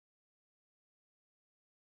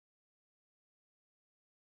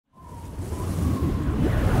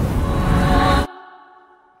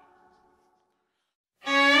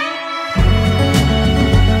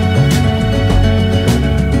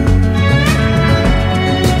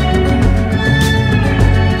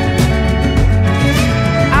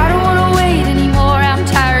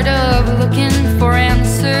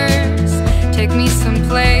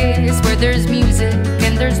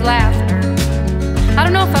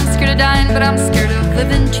of dying, but I'm scared of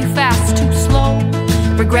living too fast, too slow.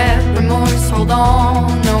 Regret, remorse, hold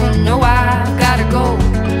on. No, no, I gotta go.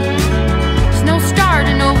 There's no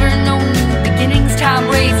starting over, no new beginnings. Time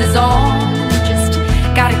raises on. Just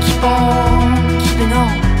gotta keep on keeping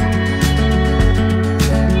on.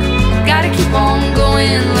 Gotta keep on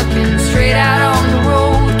going, looking straight out on the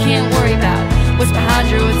road. Can't worry about what's behind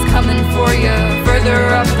you, what's coming for you further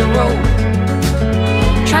up the road.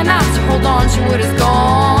 Try not to hold on to what is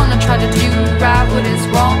gone. I try to do right what is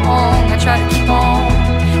wrong. I try to keep on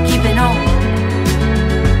keeping on.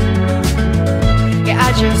 Yeah,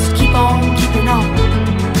 I just keep on keeping on.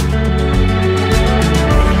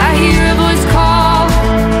 I hear a voice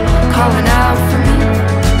calling out for me.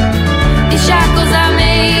 These shackles I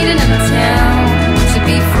made in a town to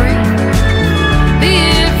be free. Be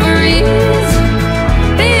it for ease,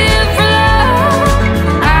 be it for love.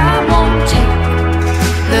 I won't take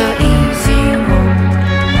the easy road.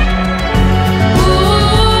 Ooh,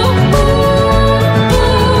 ooh,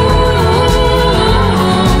 ooh,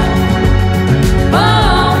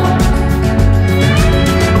 oh.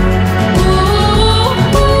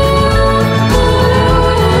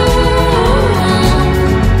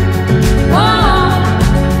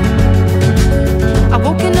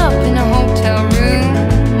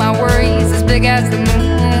 Big as the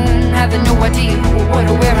moon, having no idea what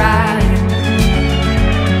or where I am.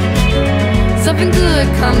 Something good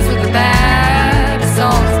comes with the bad. A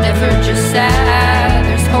song's never just sad.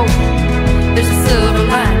 There's hope, there's a silver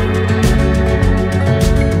line.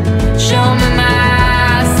 Show me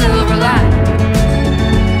my silver line.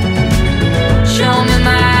 Show me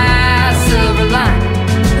my silver line.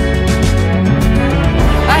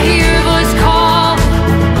 I hear a voice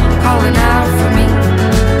calling out for me.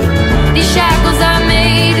 These shackles I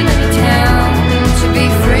made in a town to be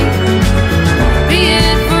free. Be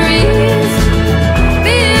it for ease,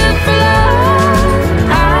 be it for love.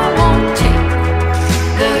 I won't take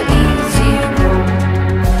the easy road.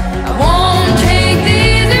 I won't take the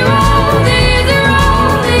easy road, the easy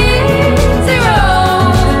road, the easy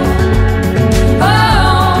road. Oh,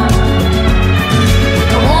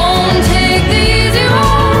 I won't take the easy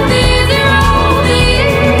road, the easy road, the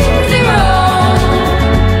easy road.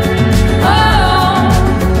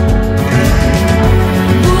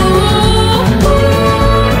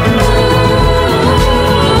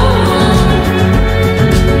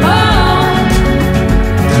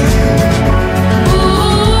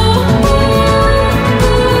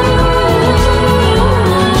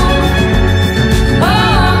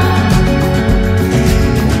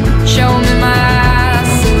 Show me my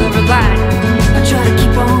silver line. I try to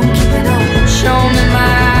keep on keeping on. Show me my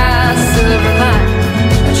silver line.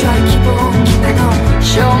 I try to keep on keeping on.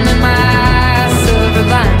 Show me my silver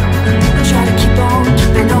line. I try to keep on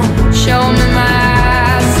keeping on. Show me my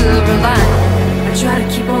silver line. I try to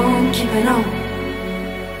keep on keeping on.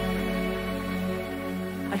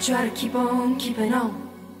 I try to keep on keeping on.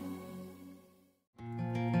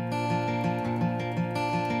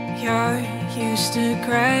 You're used to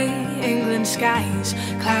grey England skies,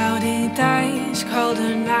 cloudy days,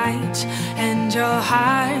 colder nights, and your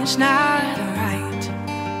heart's not right.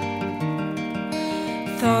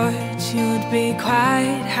 Thought you'd be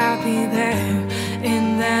quite happy there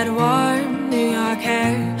in that warm New York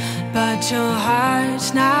air, but your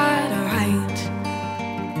heart's not right.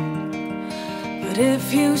 But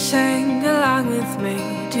if you sang along with me,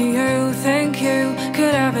 do you think you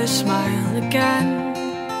could ever smile again?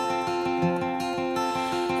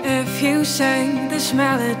 If you sang this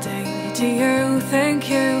melody, do you think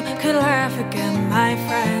you could laugh again, my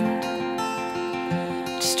friend?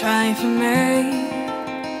 Just try for me.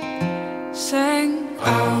 Sing,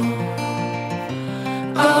 oh,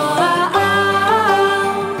 oh,